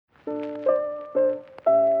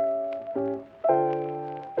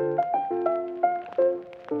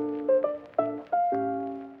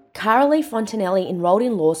Caralee Fontenele enrolled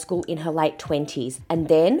in law school in her late 20s, and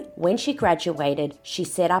then, when she graduated, she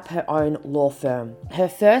set up her own law firm. Her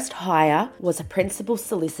first hire was a principal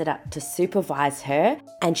solicitor to supervise her,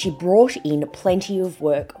 and she brought in plenty of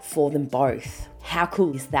work for them both. How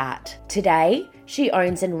cool is that? Today, she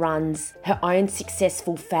owns and runs her own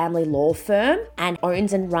successful family law firm and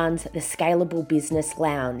owns and runs the Scalable Business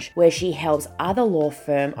Lounge, where she helps other law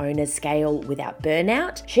firm owners scale without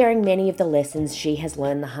burnout, sharing many of the lessons she has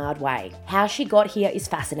learned the hard way. How she got here is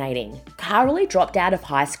fascinating. Caralee dropped out of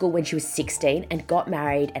high school when she was 16 and got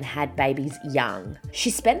married and had babies young. She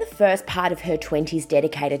spent the first part of her 20s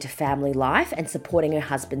dedicated to family life and supporting her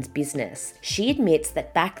husband's business. She admits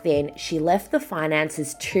that back then she left the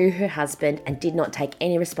finances to her husband and did not take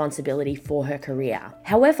any responsibility for her career.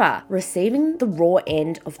 However, receiving the raw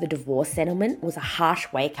end of the divorce settlement was a harsh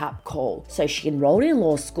wake-up call, so she enrolled in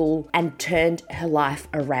law school and turned her life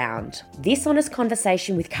around. This honest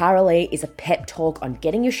conversation with Caralee is a pep talk on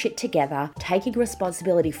getting your shit together, taking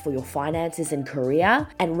responsibility for your finances and career,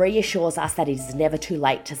 and reassures us that it is never too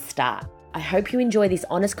late to start. I hope you enjoy this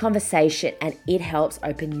honest conversation and it helps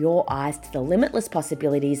open your eyes to the limitless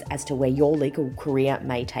possibilities as to where your legal career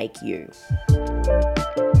may take you.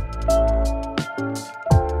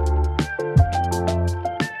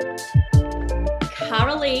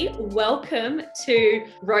 Caralee, welcome to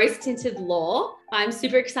Rose Tinted Law. I'm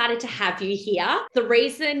super excited to have you here. The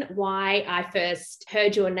reason why I first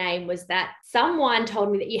heard your name was that someone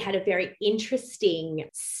told me that you had a very interesting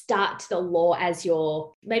start to the law as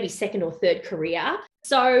your maybe second or third career.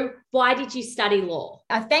 So why did you study law?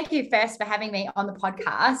 Thank you first for having me on the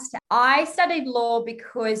podcast. I studied law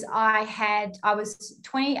because I was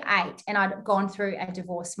 28 and I'd gone through a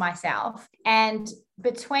divorce myself. And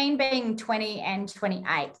between being 20 and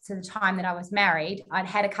 28, so the time that I was married, I'd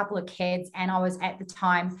had a couple of kids and I was at the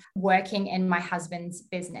time working in my husband's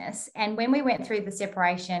business. And when we went through the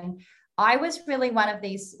separation, I was really one of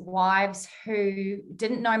these wives who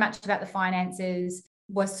didn't know much about the finances,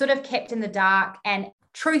 was sort of kept in the dark, and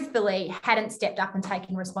truthfully hadn't stepped up and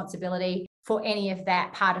taken responsibility for any of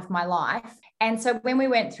that part of my life. And so when we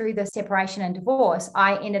went through the separation and divorce,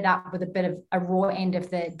 I ended up with a bit of a raw end of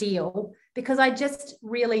the deal because I just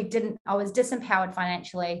really I was disempowered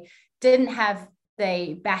financially, didn't have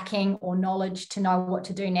the backing or knowledge to know what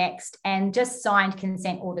to do next, and just signed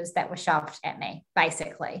consent orders that were shoved at me,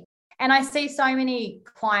 basically. And I see so many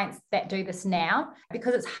clients that do this now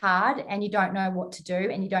because it's hard and you don't know what to do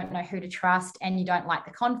and you don't know who to trust and you don't like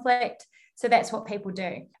the conflict. So that's what people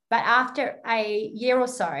do. But after a year or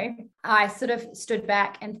so, I sort of stood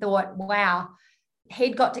back and thought, wow,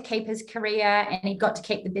 he'd got to keep his career and he'd got to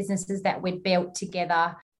keep the businesses that we'd built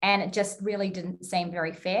together. And it just really didn't seem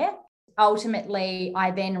very fair. Ultimately, I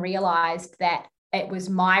then realized that it was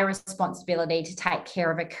my responsibility to take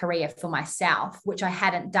care of a career for myself, which I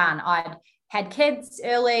hadn't done. I'd had kids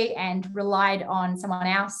early and relied on someone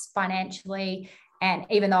else financially. And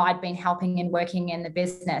even though I'd been helping and working in the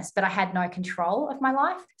business, but I had no control of my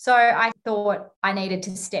life. So I thought I needed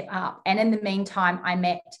to step up. And in the meantime, I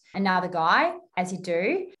met another guy, as you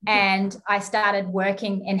do, and I started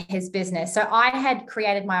working in his business. So I had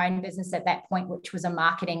created my own business at that point, which was a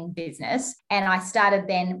marketing business. And I started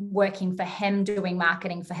then working for him, doing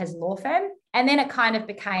marketing for his law firm. And then it kind of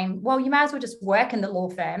became, well, you might as well just work in the law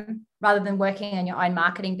firm rather than working in your own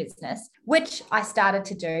marketing business, which I started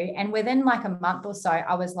to do. And within like a month or so,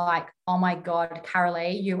 I was like, oh my God,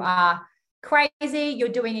 Caralee, you are crazy. You're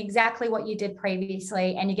doing exactly what you did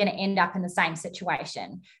previously, and you're going to end up in the same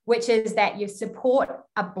situation, which is that you support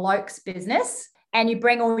a bloke's business and you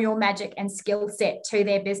bring all your magic and skill set to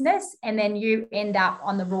their business, and then you end up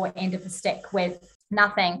on the raw end of the stick with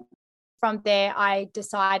nothing. From there, I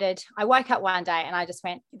woke up one day and I just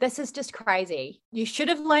went, this is just crazy. You should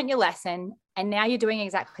have learned your lesson and now you're doing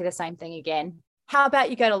exactly the same thing again. How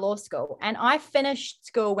about you go to law school? And I finished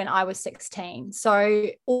school when I was 16.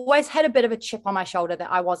 So always had a bit of a chip on my shoulder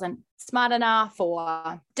that I wasn't smart enough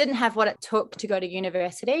or didn't have what it took to go to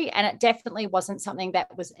university. And it definitely wasn't something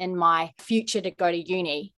that was in my future to go to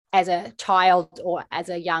uni as a child or as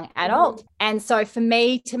a young adult. And so for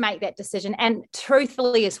me to make that decision, and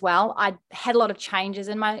truthfully as well, I had a lot of changes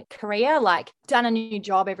in my career, like done a new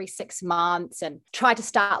job every 6 months and tried to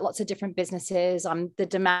start lots of different businesses. I'm the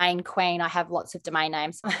domain queen. I have lots of domain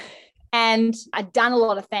names. And I'd done a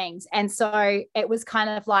lot of things. And so it was kind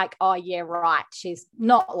of like, oh yeah, right. She's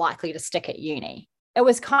not likely to stick at uni. It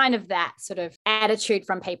was kind of that sort of attitude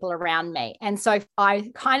from people around me. And so I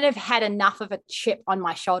kind of had enough of a chip on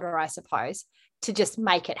my shoulder, I suppose, to just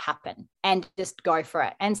make it happen and just go for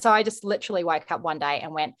it. And so I just literally woke up one day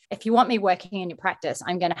and went, if you want me working in your practice,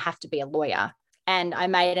 I'm going to have to be a lawyer. And I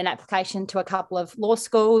made an application to a couple of law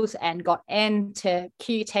schools and got into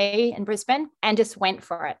QUT in Brisbane and just went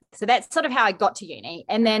for it. So that's sort of how I got to uni.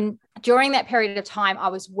 And then during that period of time, I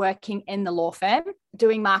was working in the law firm,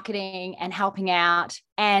 doing marketing and helping out,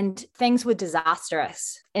 and things were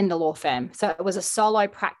disastrous in the law firm. So it was a solo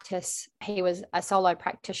practice. He was a solo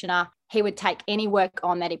practitioner. He would take any work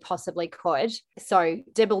on that he possibly could. So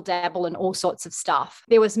dibble dabble and all sorts of stuff.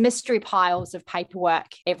 There was mystery piles of paperwork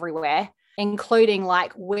everywhere, including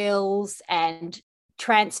like wills and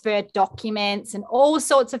transfer documents and all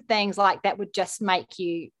sorts of things like that would just make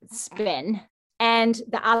you spin. And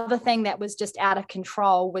the other thing that was just out of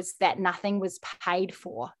control was that nothing was paid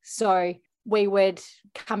for. So we would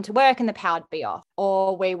come to work and the power would be off,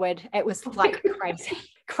 or it was like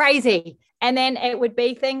crazy. And then it would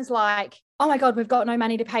be things like, oh my God, we've got no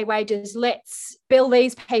money to pay wages. Let's bill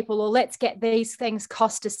these people, or let's get these things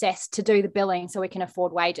cost assessed to do the billing so we can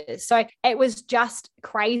afford wages. So it was just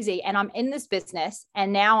crazy. And I'm in this business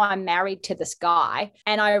and now I'm married to this guy.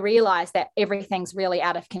 And I realized that everything's really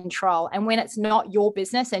out of control. And when it's not your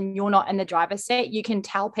business and you're not in the driver's seat, you can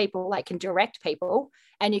tell people, like can direct people.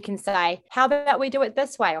 And you can say, how about we do it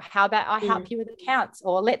this way? Or how about I help you with accounts?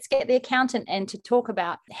 Or let's get the accountant in to talk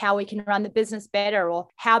about how we can run the business better. Or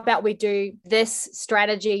how about we do this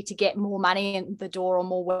strategy to get more money in the door or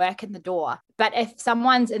more work in the door? But if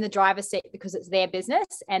someone's in the driver's seat because it's their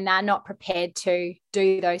business and they're not prepared to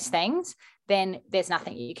do those things, then there's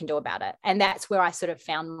nothing you can do about it. And that's where I sort of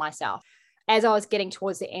found myself. As I was getting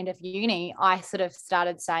towards the end of uni, I sort of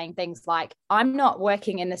started saying things like, I'm not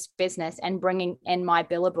working in this business and bringing in my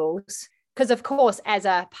billables. Because of course, as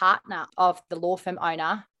a partner of the law firm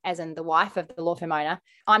owner, as in the wife of the law firm owner,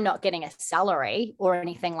 I'm not getting a salary or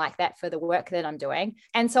anything like that for the work that I'm doing.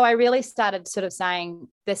 And so I really started sort of saying,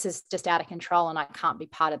 this is just out of control and I can't be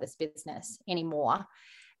part of this business anymore.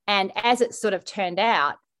 And as it sort of turned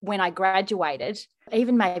out, when I graduated,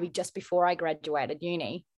 even maybe just before I graduated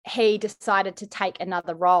uni, he decided to take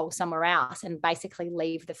another role somewhere else and basically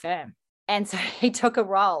leave the firm. And so he took a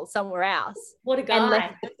role somewhere else. What a guy. And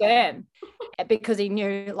left the firm because he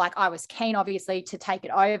knew, like, I was keen, obviously, to take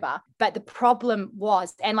it over. But the problem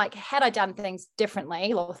was, and like, had I done things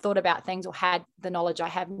differently or thought about things or had the knowledge I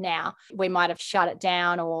have now, we might have shut it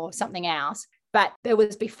down or something else. But it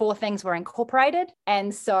was before things were incorporated.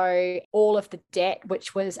 And so all of the debt,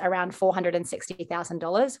 which was around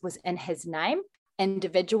 $460,000, was in his name.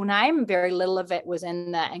 Individual name. Very little of it was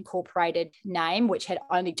in the incorporated name, which had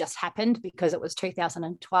only just happened because it was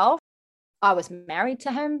 2012. I was married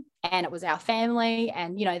to him and it was our family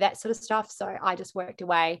and, you know, that sort of stuff. So I just worked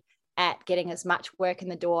away at getting as much work in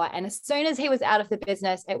the door. And as soon as he was out of the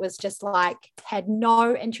business, it was just like, had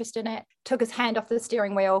no interest in it, took his hand off the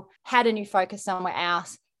steering wheel, had a new focus somewhere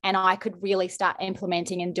else. And I could really start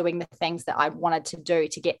implementing and doing the things that I wanted to do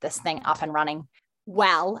to get this thing up and running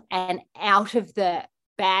well and out of the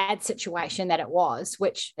bad situation that it was,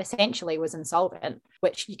 which essentially was insolvent,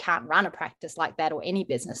 which you can't run a practice like that or any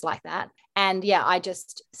business like that. And yeah, I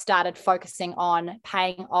just started focusing on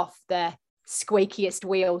paying off the squeakiest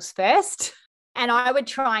wheels first. And I would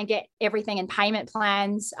try and get everything in payment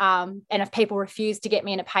plans. And if people refused to get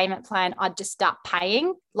me in a payment plan, I'd just start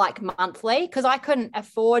paying like monthly because I couldn't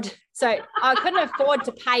afford. So I couldn't afford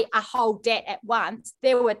to pay a whole debt at once.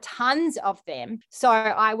 There were tons of them. So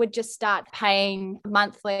I would just start paying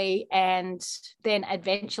monthly and then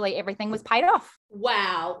eventually everything was paid off.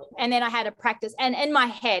 Wow. And then I had a practice. And in my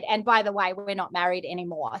head, and by the way, we're not married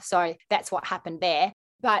anymore. So that's what happened there.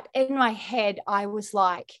 But in my head, I was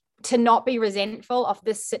like, to not be resentful of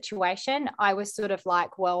this situation, I was sort of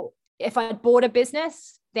like, well, if I'd bought a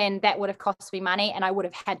business, then that would have cost me money and I would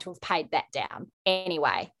have had to have paid that down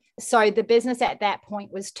anyway. So the business at that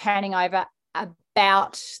point was turning over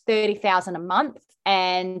about $30,000 a month.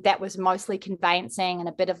 And that was mostly conveyancing and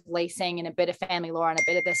a bit of leasing and a bit of family law and a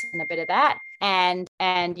bit of this and a bit of that. And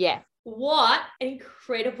yeah. What an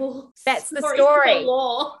incredible That's the story. For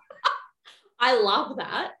law. I love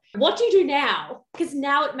that. What do you do now? Because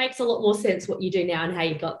now it makes a lot more sense what you do now and how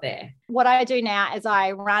you got there. What I do now is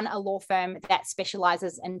I run a law firm that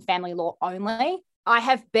specializes in family law only. I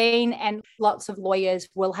have been, and lots of lawyers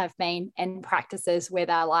will have been in practices where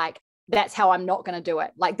they're like, that's how I'm not going to do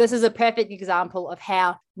it. Like, this is a perfect example of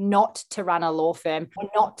how not to run a law firm or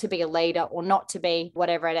not to be a leader or not to be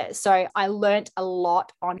whatever it is. So I learned a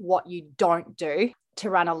lot on what you don't do to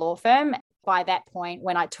run a law firm. By that point,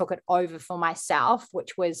 when I took it over for myself,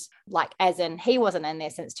 which was like, as in, he wasn't in there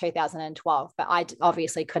since 2012, but I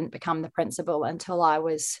obviously couldn't become the principal until I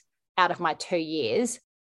was out of my 2 years.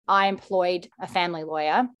 I employed a family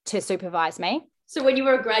lawyer to supervise me. So when you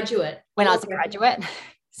were a graduate? When I was a graduate.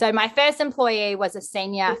 So my first employee was a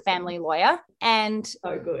senior family lawyer, and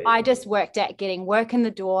good. I just worked at getting work in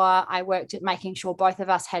the door. I worked at making sure both of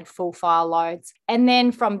us had full file loads. And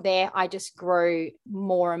then from there, I just grew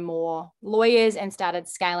more and more lawyers and started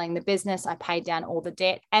scaling the business. I paid down all the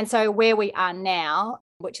debt. And so where we are now,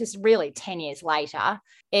 which is really 10 years later,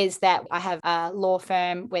 is that I have a law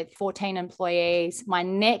firm with 14 employees. My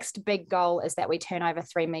next big goal is that we turn over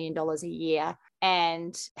 $3 million a year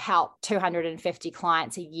and help 250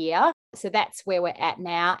 clients a year. So that's where we're at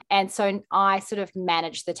now. And so I sort of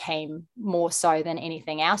manage the team more so than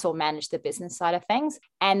anything else, or manage the business side of things.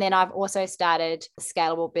 And then I've also started a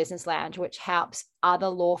Scalable Business Lounge, which helps other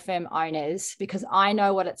law firm owners, because I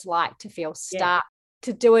know what it's like to feel stuck,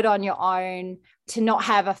 to do it on your own, to not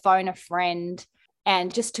have a phone a friend,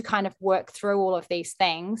 and just to kind of work through all of these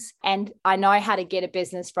things. And I know how to get a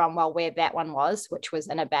business from, well, where that one was, which was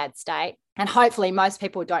in a bad state. And hopefully most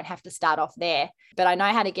people don't have to start off there, but I know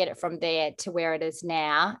how to get it from there to where it is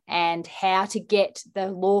now, and how to get the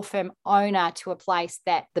law firm owner to a place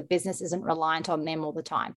that the business isn't reliant on them all the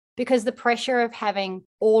time. Because the pressure of having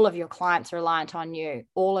all of your clients reliant on you,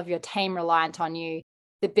 all of your team reliant on you,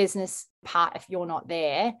 the business part, if you're not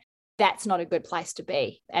there, that's not a good place to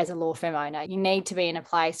be as a law firm owner. You need to be in a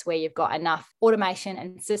place where you've got enough automation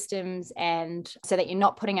and systems, and so that you're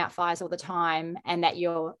not putting out fires all the time, and that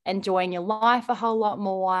you're enjoying your life a whole lot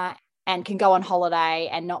more, and can go on holiday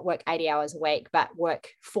and not work 80 hours a week, but work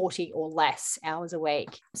 40 or less hours a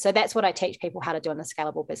week. So that's what I teach people how to do in the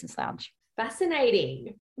Scalable Business Lounge.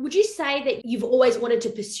 Fascinating. Would you say that you've always wanted to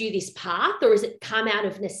pursue this path, or has it come out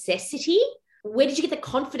of necessity? Where did you get the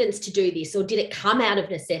confidence to do this, or did it come out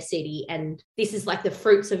of necessity and this is like the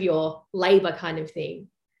fruits of your labor kind of thing?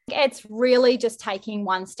 It's really just taking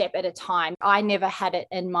one step at a time. I never had it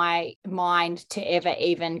in my mind to ever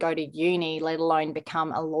even go to uni, let alone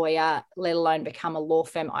become a lawyer, let alone become a law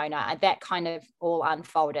firm owner. That kind of all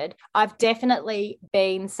unfolded. I've definitely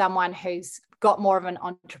been someone who's got more of an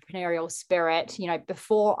entrepreneurial spirit. You know,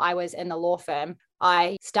 before I was in the law firm,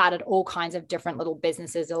 I started all kinds of different little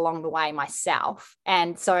businesses along the way myself.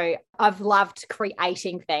 And so I've loved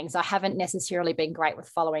creating things. I haven't necessarily been great with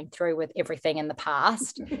following through with everything in the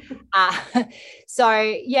past.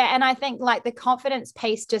 And I think like the confidence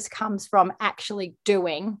piece just comes from actually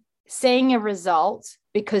doing, seeing a result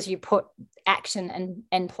because you put action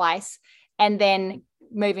in place, and then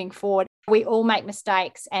moving forward. We all make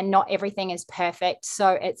mistakes and not everything is perfect. So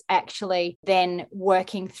it's actually then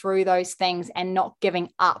working through those things and not giving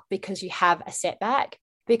up because you have a setback,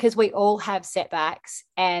 because we all have setbacks,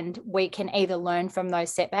 and we can either learn from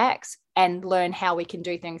those setbacks and learn how we can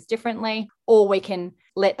do things differently, or we can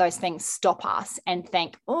let those things stop us and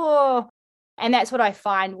think, oh. And that's what I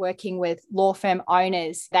find working with law firm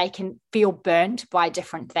owners. They can feel burnt by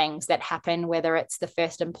different things that happen, whether it's the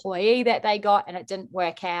first employee that they got and it didn't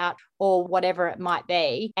work out, or whatever it might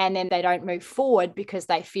be. And then they don't move forward because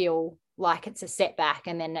they feel like it's a setback,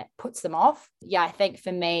 and then it puts them off. Yeah, I think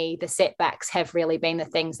for me, the setbacks have really been the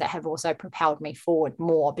things that have also propelled me forward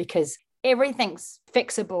more, because everything's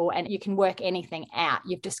fixable and you can work anything out.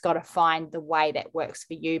 You've just got to find the way that works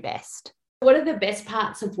for you best. What are the best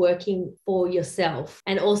parts of working for yourself,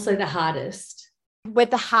 and also the hardest? With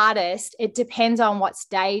the hardest, it depends on what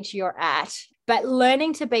stage you're at. But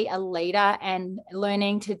learning to be a leader and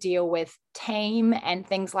learning to deal with team and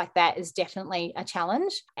things like that is definitely a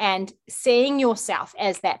challenge. And seeing yourself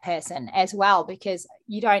as that person as well, because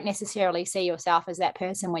you don't necessarily see yourself as that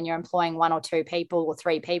person when you're employing 1 or 2 people or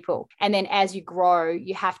 3 people. And then as you grow,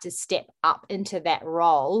 you have to step up into that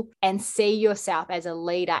role and see yourself as a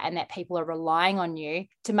leader, and that people are relying on you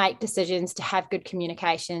to make decisions, to have good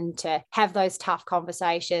communication, to have those tough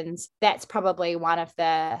conversations. That's probably one of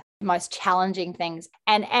the most challenging things.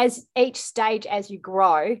 And as each stage, as you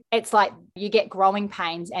grow, it's like you get growing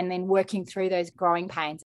pains, and then working through those growing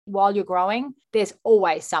pains. While you're growing, there's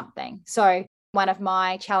always something. So one of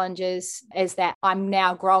my challenges is that I'm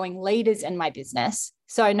now growing leaders in my business.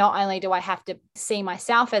 So not only do I have to see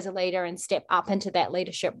myself as a leader and step up into that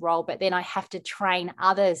leadership role, but then I have to train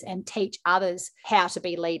others and teach others how to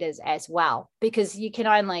be leaders as well, because you can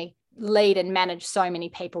only lead and manage so many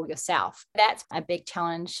people yourself. That's a big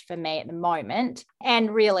challenge for me at the moment.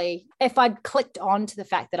 And really, if I'd clicked on to the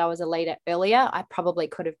fact that I was a leader earlier, I probably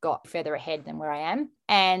could have got further ahead than where I am.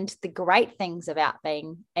 And the great things about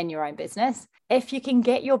being in your own business, if you can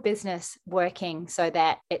get your business working so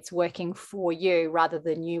that it's working for you rather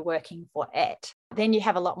than you working for it, then you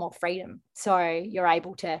have a lot more freedom. So you're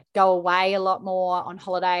able to go away a lot more on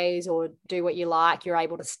holidays or do what you like. You're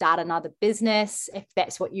able to start another business if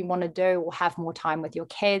that's what you want to do, or have more time with your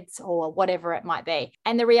kids or whatever it might be.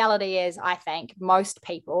 And the reality is, I think most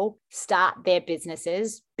people start their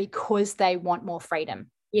businesses because they want more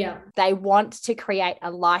freedom. Yeah. They want to create a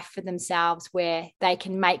life for themselves where they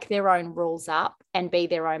can make their own rules up and be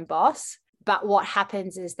their own boss. But what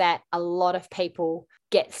happens is that a lot of people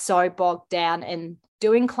get so bogged down in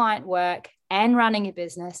doing client work and running a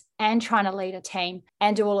business and trying to lead a team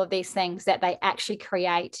and do all of these things that they actually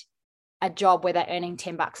create a job where they're earning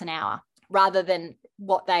 $10 an hour, rather than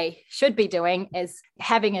what they should be doing is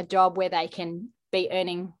having a job where they can be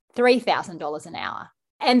earning $3,000 an hour.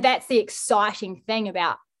 And that's the exciting thing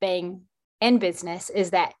about being in business,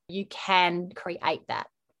 is that you can create that.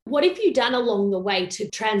 What have you done along the way to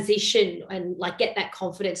transition and like get that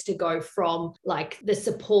confidence to go from like the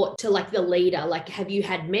support to like the leader? Like, have you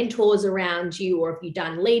had mentors around you, or have you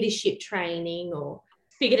done leadership training or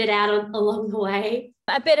figured it out along the way?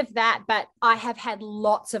 A bit of that, but I have had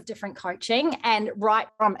lots of different coaching. And right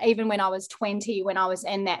from even when I was 20, when I was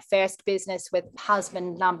in that first business with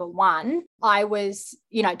husband number one, I was,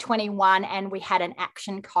 21, and we had an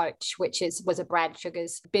action coach, which was a Brad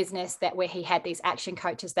Sugar's business where he had these action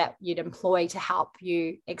coaches that you'd employ to help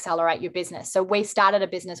you accelerate your business. So we started a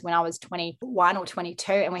business when I was 21 or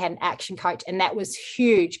 22, and we had an action coach, and that was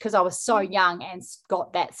huge because I was so young and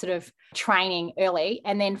got that sort of training early.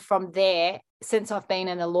 And then from there, since I've been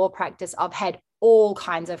in the law practice, I've had all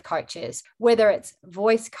kinds of coaches, whether it's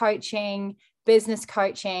voice coaching, business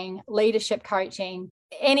coaching, leadership coaching,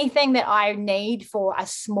 anything that I need for a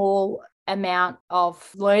small amount of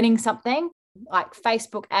learning something, like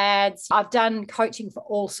Facebook ads. I've done coaching for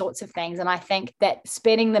all sorts of things. And I think that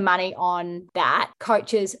spending the money on that,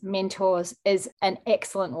 coaches, mentors, is an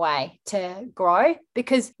excellent way to grow,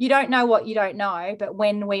 because you don't know what you don't know. But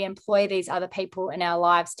when we employ these other people in our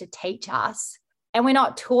lives to teach us, and we're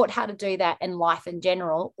not taught how to do that in life in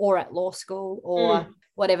general or at law school or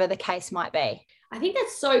whatever the case might be. I think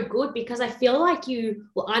that's so good, because I feel like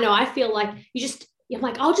I feel like you're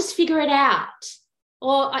like, I'll just figure it out.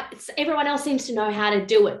 Or everyone else seems to know how to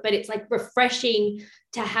do it, but it's like refreshing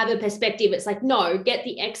to have a perspective. It's like, no, get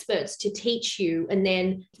the experts to teach you, and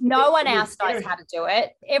then no one else knows how to do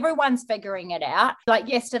it. Everyone's figuring it out. Like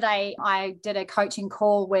yesterday, I did a coaching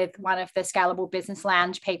call with one of the Scalable Business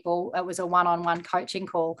Lounge people. It was a one-on-one coaching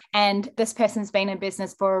call, and this person's been in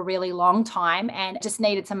business for a really long time and just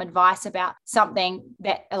needed some advice about something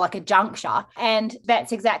that, like a juncture. And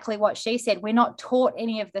that's exactly what she said. We're not taught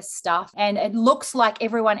any of this stuff, and it looks like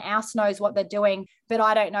everyone else knows what they're doing, but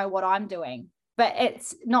I don't know what I'm doing. But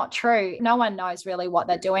it's not true. No one knows really what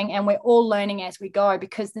they're doing. And we're all learning as we go,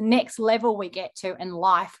 because the next level we get to in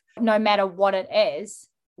life, no matter what it is,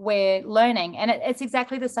 we're learning. And it's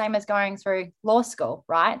exactly the same as going through law school,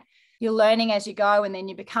 right? You're learning as you go, and then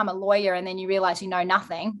you become a lawyer, and then you realize you know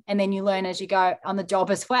nothing. And then you learn as you go on the job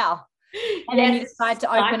as well. And then you decide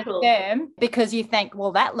to open a firm because you think,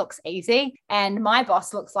 well, that looks easy. And my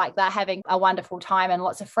boss looks like they're having a wonderful time and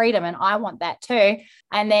lots of freedom, and I want that too.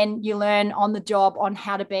 And then you learn on the job on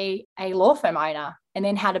how to be a law firm owner, and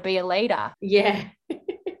then how to be a leader. Yeah.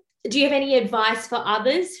 Do you have any advice for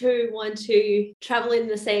others who want to travel in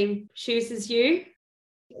the same shoes as you?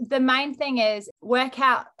 The main thing is work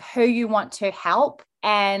out who you want to help.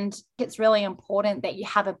 And it's really important that you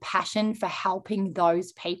have a passion for helping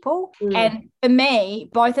those people. And for me,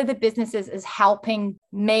 both of the businesses is helping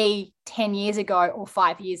me 10 years ago or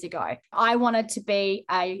 5 years ago. I wanted to be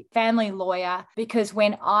a family lawyer because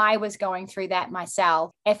when I was going through that myself,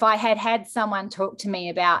 if I had had someone talk to me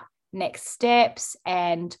about next steps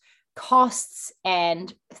and costs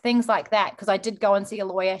and things like that, because I did go and see a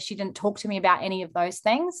lawyer, she didn't talk to me about any of those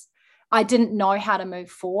things. I didn't know how to move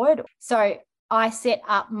forward. So I set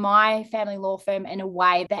up my family law firm in a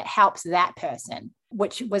way that helps that person,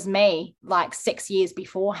 which was me like 6 years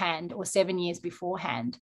beforehand or 7 years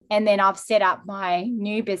beforehand. And then I've set up my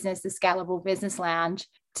new business, the Scalable Business Lounge,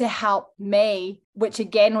 to help me, which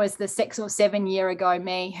again was the 6 or 7 year ago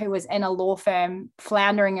me who was in a law firm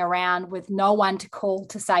floundering around with no one to call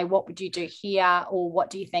to say, what would you do here? Or what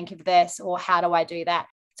do you think of this? Or how do I do that?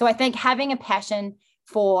 So I think having a passion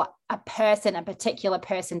for a particular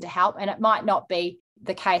person to help, and it might not be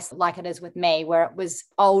the case like it is with me, where it was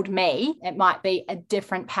old me. It might be a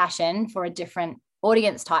different passion for a different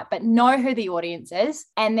audience type, but know who the audience is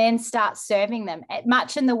and then start serving them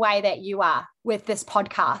much in the way that you are with this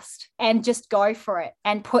podcast, and just go for it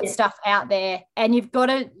and put stuff out there. And you've got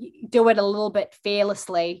to do it a little bit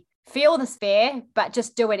fearlessly, feel the fear, but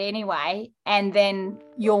just do it anyway. And then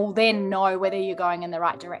you'll then know whether you're going in the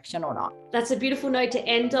right direction or not. That's a beautiful note to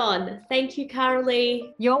end on. Thank you,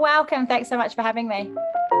 Caralee. You're welcome. Thanks so much for having me.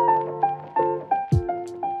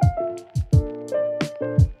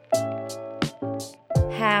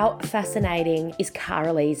 How fascinating is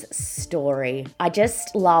Caralee's story? I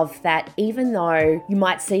just love that even though you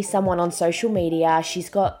might see someone on social media, she's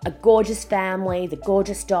got a gorgeous family, the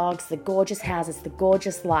gorgeous dogs, the gorgeous houses, the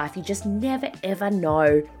gorgeous life, you just never ever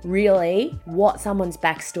know really what someone's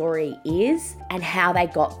backstory is and how they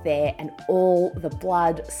got there and all the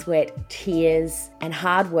blood, sweat, tears and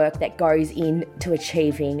hard work that goes into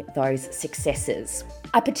achieving those successes.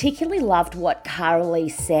 I particularly loved what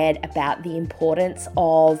Caralee said about the importance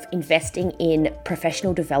of investing in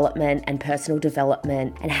professional development and personal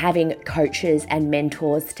development and having coaches and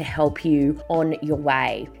mentors to help you on your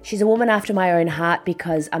way. She's a woman after my own heart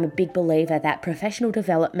because I'm a big believer that professional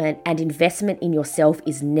development and investment in yourself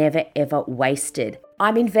is never ever wasted.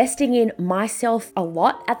 I'm investing in myself a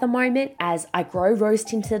lot at the moment as I grow Rose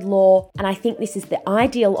Tinted Law, and I think this is the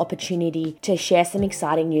ideal opportunity to share some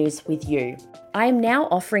exciting news with you. I am now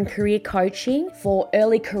offering career coaching for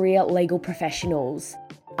early career legal professionals.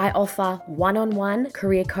 I offer one-on-one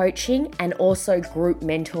career coaching and also group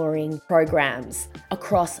mentoring programs.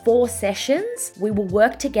 Across 4 sessions, we will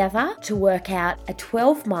work together to work out a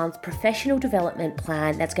 12-month professional development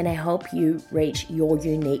plan that's going to help you reach your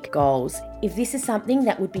unique goals. If this is something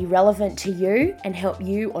that would be relevant to you and help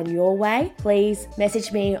you on your way, please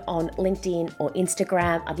message me on LinkedIn or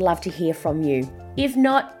Instagram. I'd love to hear from you. If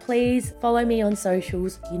not, please follow me on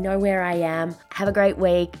socials. You know where I am. Have a great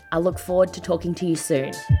week. I look forward to talking to you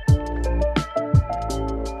soon.